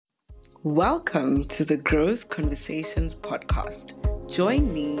Welcome to the Growth Conversations podcast.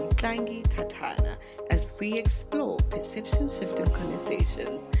 Join me, Tlangi Tatana, as we explore perception shifting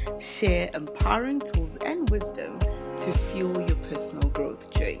conversations, share empowering tools and wisdom to fuel your personal growth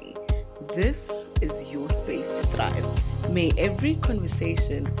journey. This is your space to thrive. May every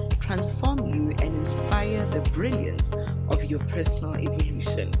conversation transform you and inspire the brilliance of your personal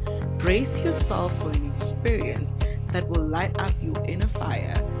evolution. Brace yourself for an experience that will light up your inner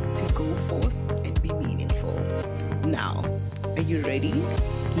fire to go forth and be meaningful. Now, are you ready?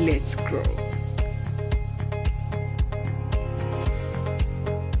 Let's grow.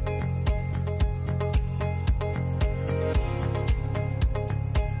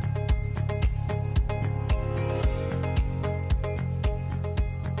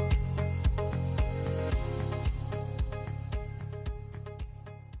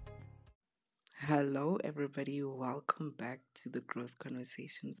 Hello, everybody. Welcome back to the Growth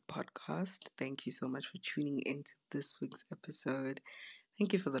Conversations podcast. Thank you so much for tuning into this week's episode.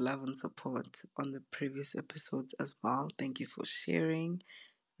 Thank you for the love and support on the previous episodes as well. Thank you for sharing.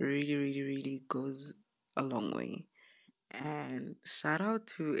 Really goes a long way. And shout out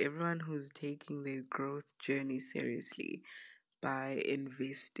to everyone who's taking their growth journey seriously by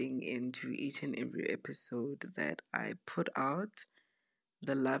investing into each and every episode that I put out.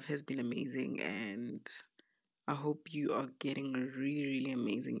 The love has been amazing, and I hope you are getting really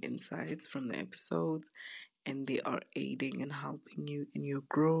amazing insights from the episodes, and they are aiding and helping you in your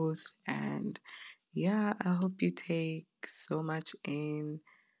growth. And yeah, I hope you take so much in,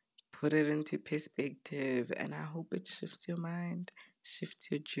 put it into perspective, and I hope it shifts your mind, shifts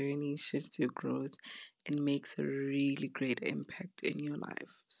your journey, shifts your growth, and makes a really great impact in your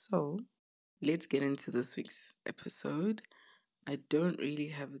life. So let's get into this week's episode. I don't really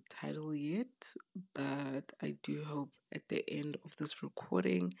have a title yet, but I do hope at the end of this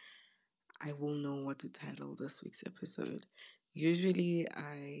recording, I will know what to title this week's episode. Usually,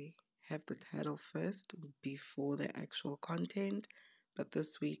 I have the title first before the actual content, but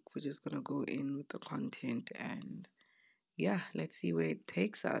this week we're just going to go in with the content and yeah, let's see where it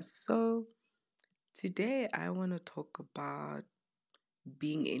takes us. So, today I want to talk about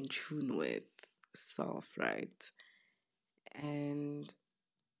being in tune with self, right? And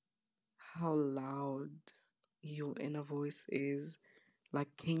how loud your inner voice is. Like,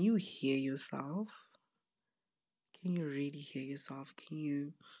 can you hear yourself? Can you really hear yourself?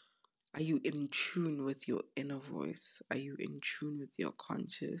 Are you in tune with your inner voice? Are you in tune with your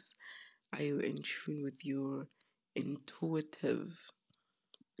conscious? Are you in tune with your intuitive?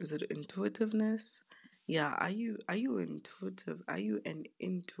 Is it intuitiveness? Yeah, are you intuitive? Are you an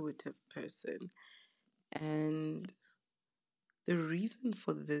intuitive person? And the reason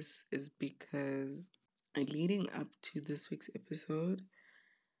for this is because leading up to this week's episode,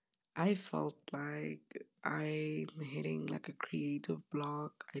 I felt like I'm hitting like a creative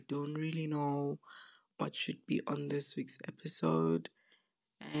block. I don't really know what should be on this week's episode,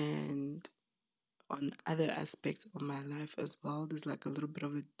 and on other aspects of my life as well. There's like a little bit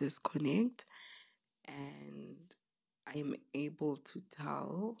of a disconnect, and I'm able to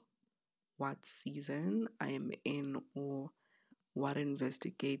tell what season I am in or what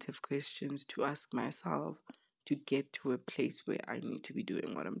investigative questions to ask myself to get to a place where I need to be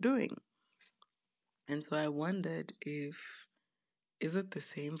doing what I'm doing. And so I wondered is it the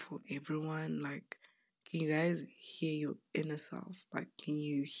same for everyone? Like, can you guys hear your inner self? Like, can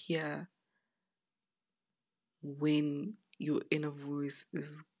you hear when your inner voice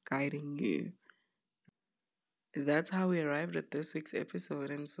is guiding you? That's how we arrived at this week's episode.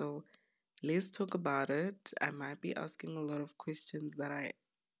 And so let's talk about it. I might be asking a lot of questions that I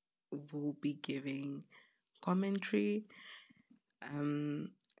will be giving commentary.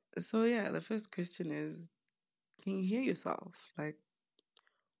 So yeah, the first question is, can you hear yourself? Like,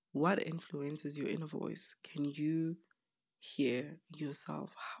 what influences your inner voice? Can you hear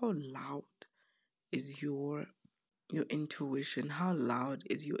yourself? How loud is your intuition? How loud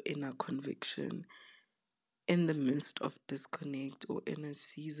is your inner conviction in the midst of disconnect or in a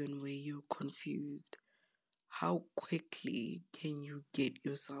season where you're confused? How quickly can you get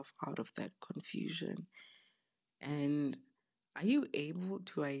yourself out of that confusion? And are you able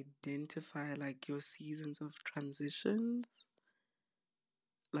to identify like your seasons of transitions?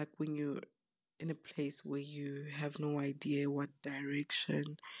 Like when you're in a place where you have no idea what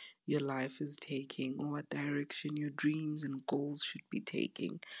direction your life is taking or what direction your dreams and goals should be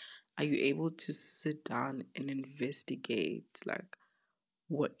taking, are you able to sit down and investigate like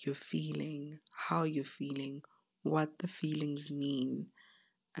what you're feeling, how you're feeling, what the feelings mean,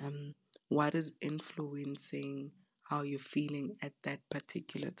 what is influencing how you're feeling at that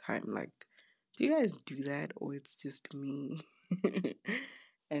particular time. Like, do you guys do that, or it's just me?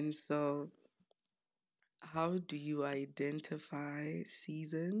 And so, how do you identify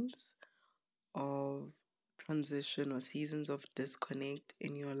seasons of transition or seasons of disconnect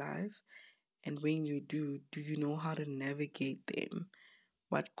in your life? And when you do you know how to navigate them?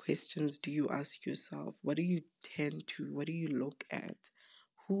 What questions do you ask yourself? What do you tend to? What do you look at?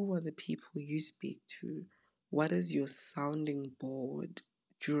 Who are the people you speak to? What is your sounding board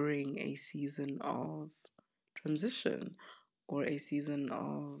during a season of transition or a season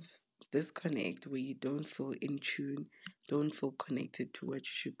of disconnect where you don't feel in tune, don't feel connected to what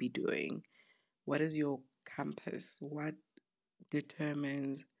you should be doing? What is your compass? What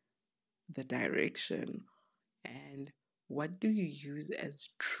determines the direction? And what do you use as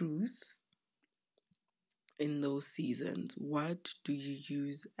truth in those seasons? What do you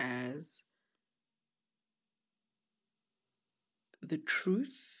use as the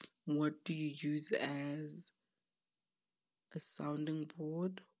truth? What do you use as a sounding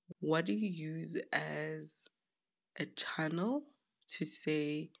board? What do you use as a channel to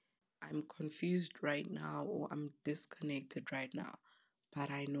say, I'm confused right now or I'm disconnected right now? But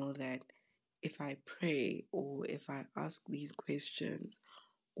I know that if I pray or if I ask these questions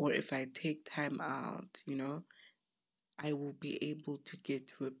or if I take time out, I will be able to get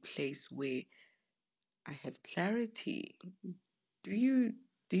to a place where I have clarity. Do you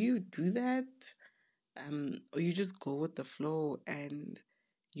do that? Or you just go with the flow and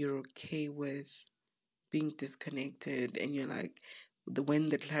you're okay with being disconnected and you're like when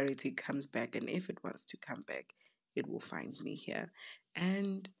the clarity comes back, and if it wants to come back, it will find me here.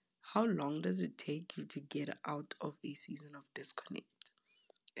 And how long does it take you to get out of a season of disconnect?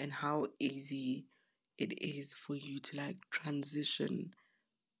 And how easy it is for you to like transition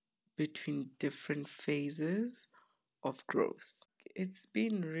between different phases of growth. It's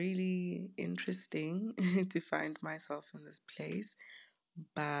been really interesting to find myself in this place,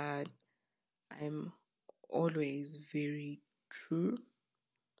 but I'm always very true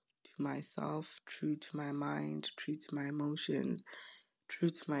to myself, true to my mind, true to my emotions, true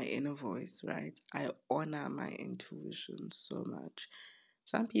to my inner voice, right? I honor my intuition so much.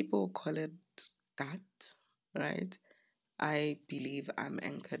 Some people call it gut, right? I believe I'm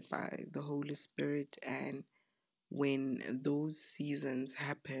anchored by the Holy Spirit, and when those seasons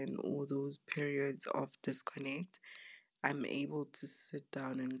happen or those periods of disconnect, I'm able to sit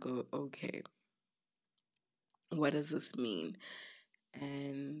down and go, okay, what does this mean?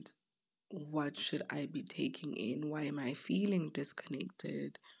 And what should I be taking in? Why am I feeling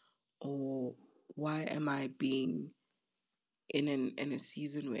disconnected? Or why am I being in a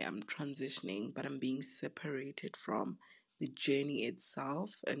season where I'm transitioning, but I'm being separated from the journey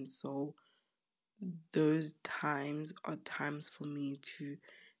itself? And so those times are times for me to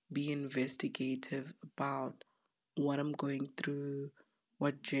be investigative about what I'm going through,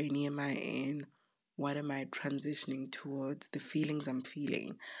 what journey am I in, what am I transitioning towards, the feelings I'm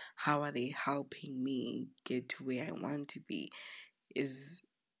feeling, how are they helping me get to where I want to be? Is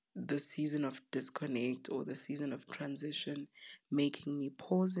the season of disconnect or the season of transition making me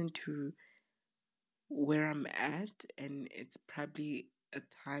pause into where I'm at, and it's probably a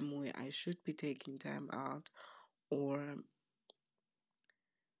time where I should be taking time out, or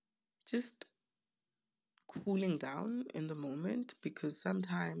just cooling down in the moment? Because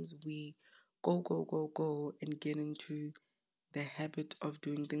sometimes we go and get into the habit of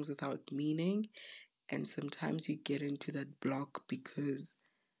doing things without meaning, and sometimes you get into that block because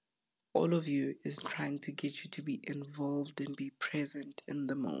all of you is trying to get you to be involved and be present in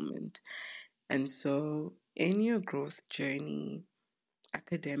the moment. And so in your growth journey,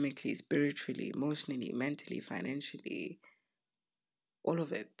 academically, spiritually, emotionally, mentally, financially, all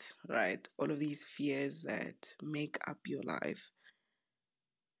of it, right? All of these fears that make up your life.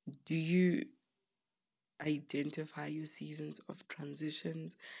 Do you identify your seasons of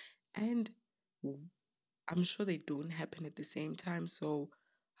transitions? And I'm sure they don't happen at the same time. So,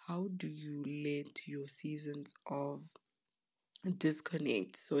 how do you let your seasons of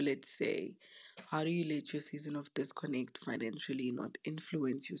disconnect? So, let's say, how do you let your season of disconnect financially not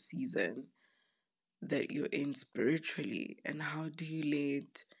influence your season that you're in spiritually? And how do you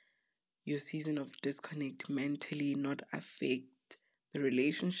let your season of disconnect mentally not affect the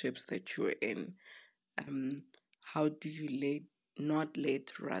relationships that you're in? um how do you not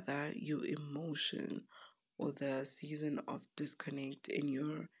let rather your emotion or the season of disconnect in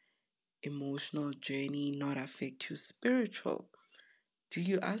your emotional journey not affect your spiritual? Do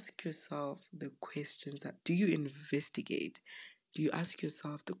you ask yourself the questions that do you investigate? Do you ask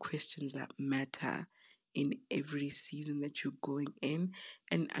yourself the questions that matter in every season that you're going in?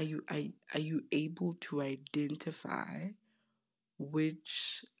 And are you able to identify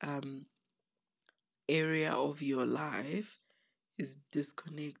which area of your life is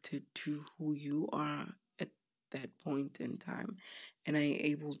disconnected to who you are at that point in time? And are you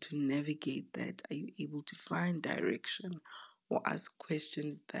able to navigate that? Are you able to find direction or ask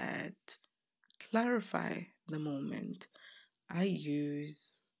questions that clarify the moment? I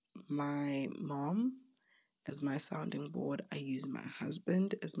use my mom as my sounding board. I use my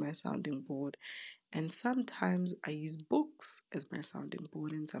husband as my sounding board. And sometimes I use books as my sounding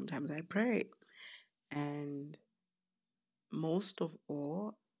board, and sometimes I pray. And most of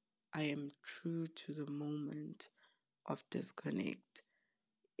all, I am true to the moment of disconnect,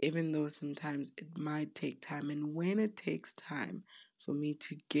 even though sometimes it might take time. And when it takes time for me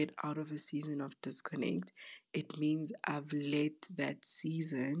to get out of a season of disconnect, it means I've let that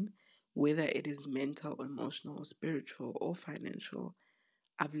season, whether it is mental, emotional, or spiritual, or financial,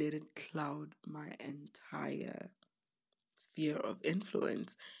 I've let it cloud my entire sphere of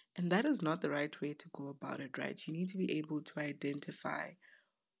influence. And that is not the right way to go about it, right? You need to be able to identify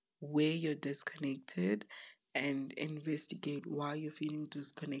where you're disconnected and investigate why you're feeling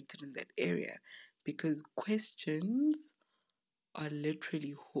disconnected in that area. Because questions are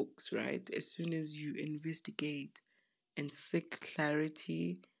literally hooks, right? As soon as you investigate and seek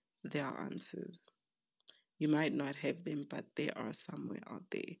clarity, there are answers. You might not have them, but they are somewhere out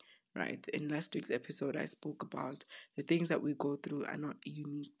there, right? In last week's episode, I spoke about the things that we go through are not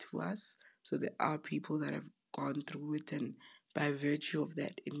unique to us. So there are people that have gone through it, and by virtue of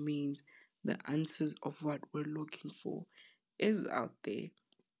that, it means the answers of what we're looking for is out there.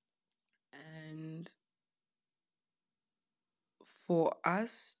 And for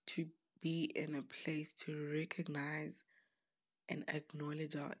us to be in a place to recognize and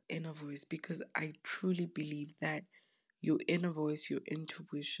acknowledge our inner voice, because I truly believe that your inner voice, your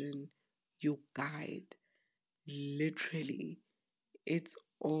intuition, your guide, literally its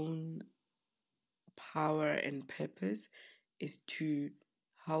own power and purpose is to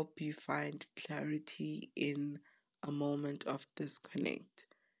help you find clarity in a moment of disconnect.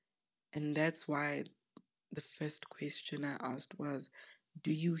 And that's why the first question I asked was,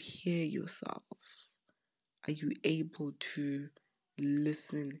 do you hear yourself? Are you able to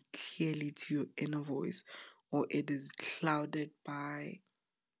listen clearly to your inner voice, or it is clouded by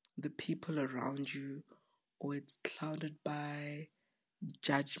the people around you, or it's clouded by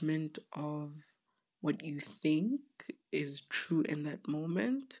judgment of what you think is true in that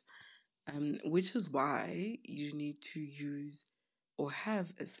moment? Which is why you need to use or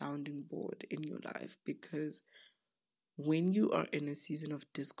have a sounding board in your life, because when you are in a season of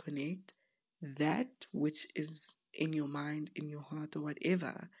disconnect, that which is in your mind, in your heart, or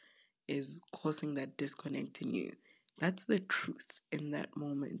whatever is causing that disconnect in you, that's the truth in that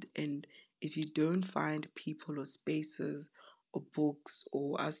moment. And if you don't find people or spaces or books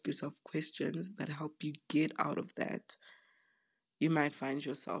or ask yourself questions that help you get out of that, you might find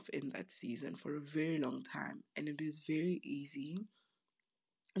yourself in that season for a very long time. And it is very easy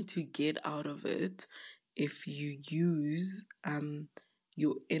to get out of it if you use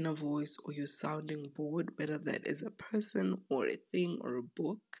your inner voice or your sounding board, whether that is a person or a thing or a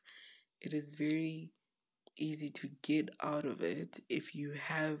book. It is very easy to get out of it if you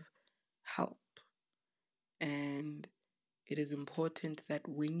have help. And it is important that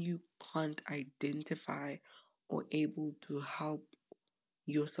when you can't identify or able to help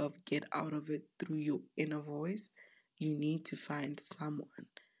yourself get out of it through your inner voice, you need to find someone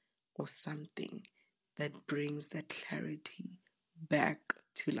or something that brings that clarity back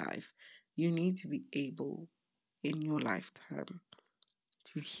to life. You need to be able in your lifetime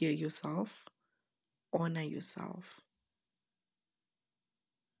to hear yourself, honor yourself,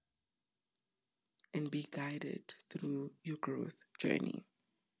 and be guided through your growth journey.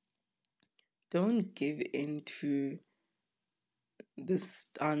 Don't give in to the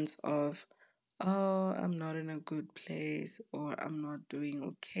stance of, oh, I'm not in a good place, or I'm not doing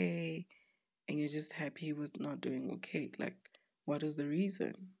okay, and you're just happy with not doing okay. Like, what is the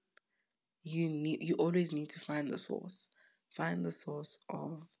reason? You always need to find the source. Find the source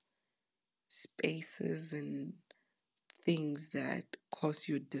of spaces and things that cause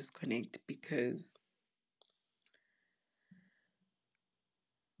you disconnect, because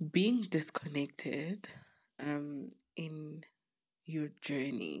being disconnected in your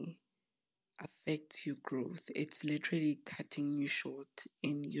journey affects your growth. It's literally cutting you short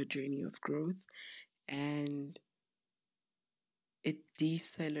in your journey of growth, and it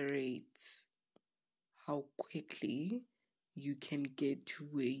decelerates how quickly you can get to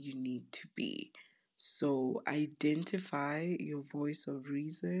where you need to be. So identify your voice of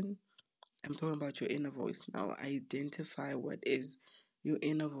reason. I'm talking about your inner voice now. Identify what is your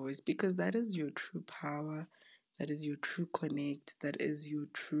inner voice, because that is your true power, that is your true connect, that is your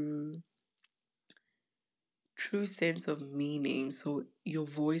true sense of meaning. So your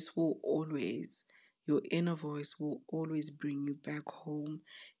inner voice will always bring you back home.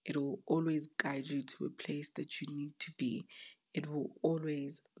 It will always guide you to a place that you need to be. It will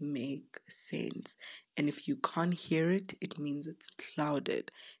always make sense. And if you can't hear it, it means it's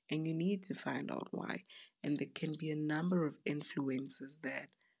clouded and you need to find out why. And there can be a number of influences that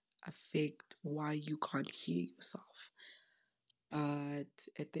affect why you can't hear yourself. But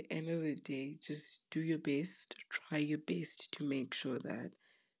at the end of the day, just do your best, try your best to make sure that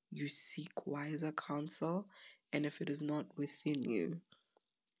you seek wiser counsel. And if it is not within you,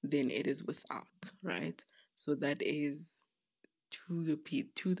 then it is without, right? So that is to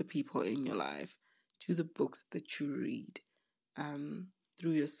the people in your life, to the books that you read,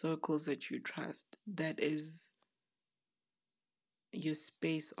 through your circles that you trust. That is your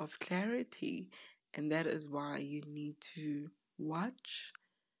space of clarity. And that is why you need to watch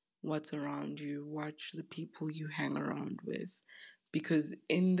what's around you, watch the people you hang around with. Because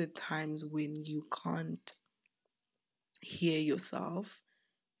in the times when you can't hear yourself,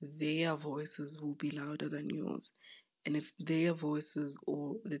 their voices will be louder than yours. And if their voices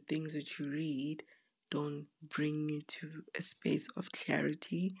or the things that you read don't bring you to a space of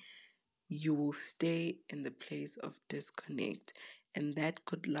clarity, you will stay in the place of disconnect. And that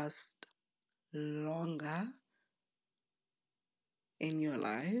could last longer in your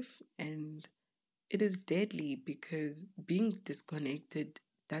life, and it is deadly because being disconnected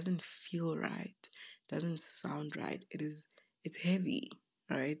doesn't feel right, doesn't sound right. It's heavy,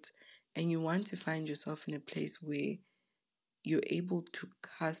 right? And you want to find yourself in a place where you're able to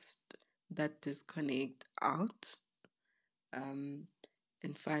cast that disconnect out, um,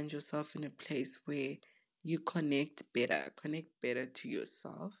 and find yourself in a place where you connect better to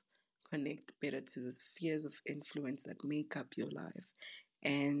yourself, connect better to the spheres of influence that make up your life,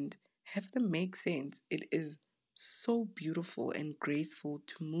 and have them make sense. It is so beautiful and graceful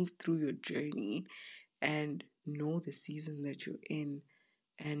to move through your journey and know the season that you're in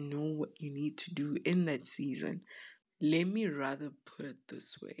and know what you need to do in that season. Let me rather put it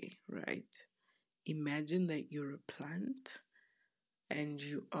this way, right? Imagine that you're a plant and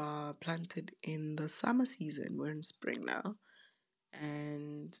you are planted in the summer season. We're in spring now,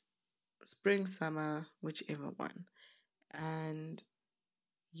 and spring, summer, whichever one. And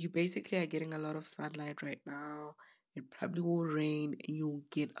you basically are getting a lot of sunlight right now. It probably will rain and you'll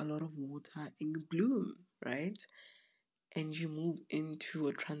get a lot of water and you bloom, right? And you move into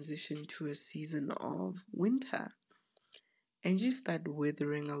a transition to a season of winter and you start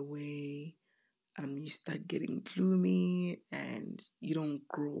withering away. You start getting gloomy and you don't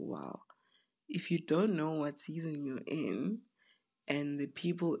grow well. If you don't know what season you're in and the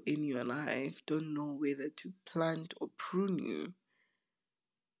people in your life don't know whether to plant or prune you,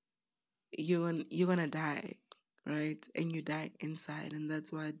 you're gonna die, right? And you die inside, and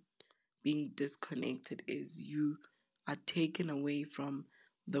that's why being disconnected is. You are taken away from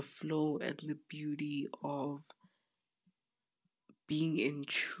the flow and the beauty of being in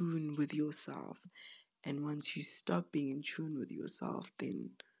tune with yourself. And once you stop being in tune with yourself,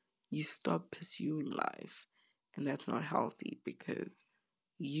 then you stop pursuing life. And that's not healthy because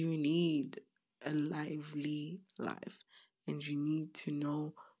you need a lively life and you need to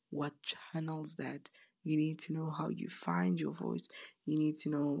know what channels that. You need to know how you find your voice. You need to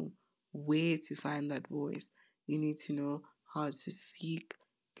know where to find that voice. You need to know how to seek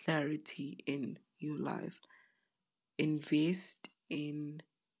clarity in your life. Invest in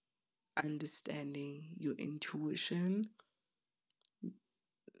understanding your intuition.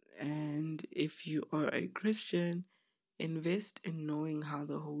 And if you are a Christian, invest in knowing how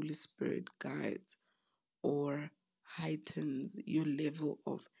the Holy Spirit guides or heightens your level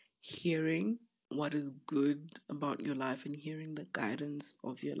of hearing what is good about your life and hearing the guidance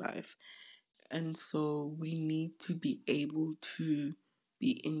of your life. And so we need to be able to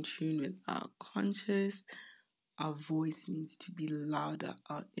be in tune with our conscious. Our voice needs to be louder.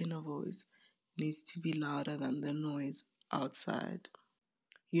 Our inner voice needs to be louder than the noise outside.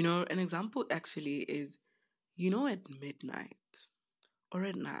 An example actually is, at midnight or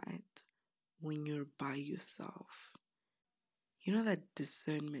at night when you're by yourself, that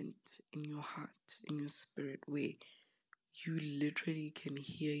discernment in your heart, in your spirit, where you literally can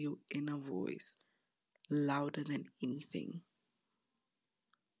hear your inner voice louder than anything.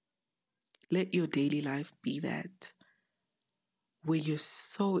 Let your daily life be that, where you're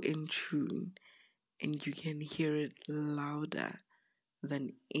so in tune and you can hear it louder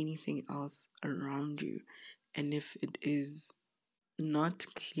than anything else around you. And if it is not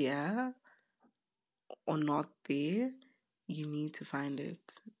clear or not there, you need to find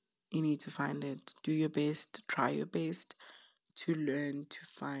it. You need to find it. Do your best, try your best to learn to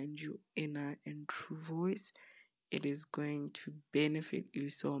find your inner and true voice. It is going to benefit you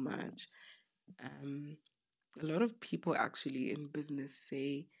so much. A lot of people actually in business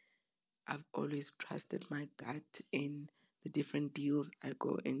say, I've always trusted my gut in the different deals I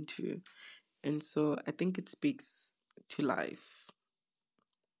go into. And so I think it speaks to life.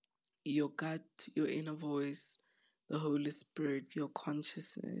 Your gut, your inner voice, the Holy Spirit, your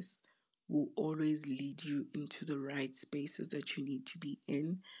consciousness will always lead you into the right spaces that you need to be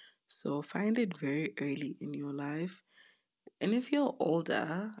in. So find it very early in your life. And if you're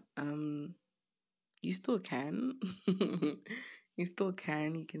older, you still can. You still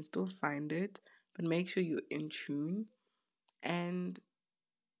can. You can still find it. But make sure you're in tune and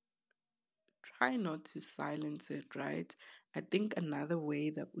try not to silence it, right? I think another way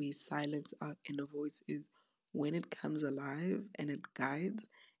that we silence our inner voice is when it comes alive and it guides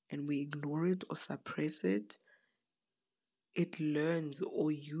and we ignore it or suppress it, it learns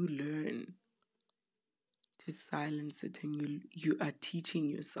or you learn to silence it, and you are teaching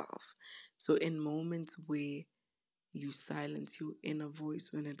yourself. So in moments where you silence your inner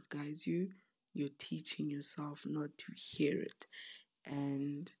voice when it guides you, you're teaching yourself not to hear it.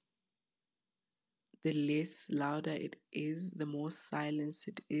 And the less louder it is, the more silence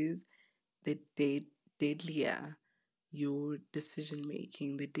it is, the deadlier your decision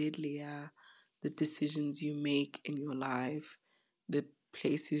making, the deadlier the decisions you make in your life, the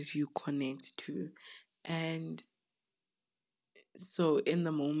places you connect to. And so in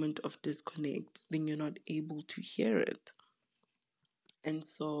the moment of disconnect, then you're not able to hear it. And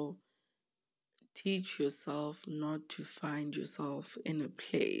so teach yourself not to find yourself in a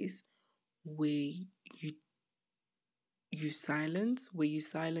place where you silence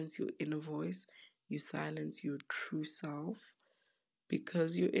your inner voice, you silence your true self,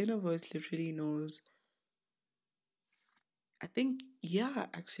 because your inner voice literally knows. I think, yeah,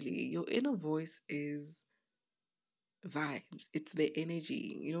 actually, your inner voice is vibes. It's the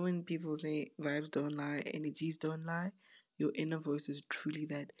energy. You know, when people say vibes don't lie, energies don't lie, your inner voice is truly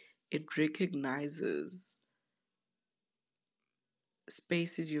that. It recognizes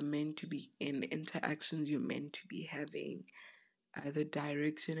spaces you're meant to be in, interactions you're meant to be having, the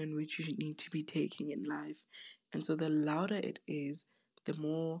direction in which you need to be taking in life. And so the louder it is, the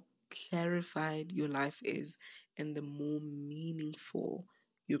more clarified your life is, and the more meaningful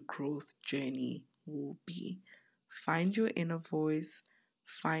your growth journey will be. Find your inner voice,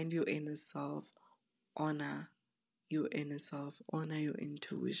 find your inner self, honor your inner self, honor your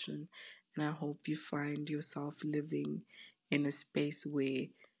intuition. And I hope you find yourself living in a space where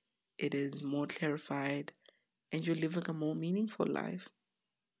it is more clarified and you're living a more meaningful life.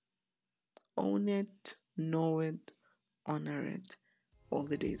 Own it, know it, honor it all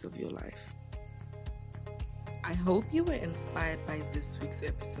the days of your life. I hope you were inspired by this week's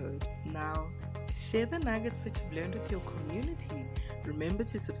episode. Now, share the nuggets that you've learned with your community. Remember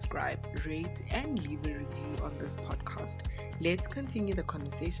to subscribe, rate, and leave a review on this podcast. Let's continue the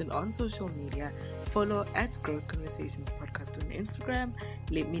conversation on social media. Follow at Growth Conversations Podcast on Instagram.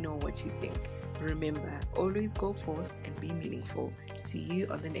 Let me know what you think. Remember, always go forth and be meaningful. See you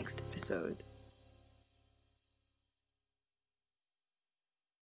on the next episode.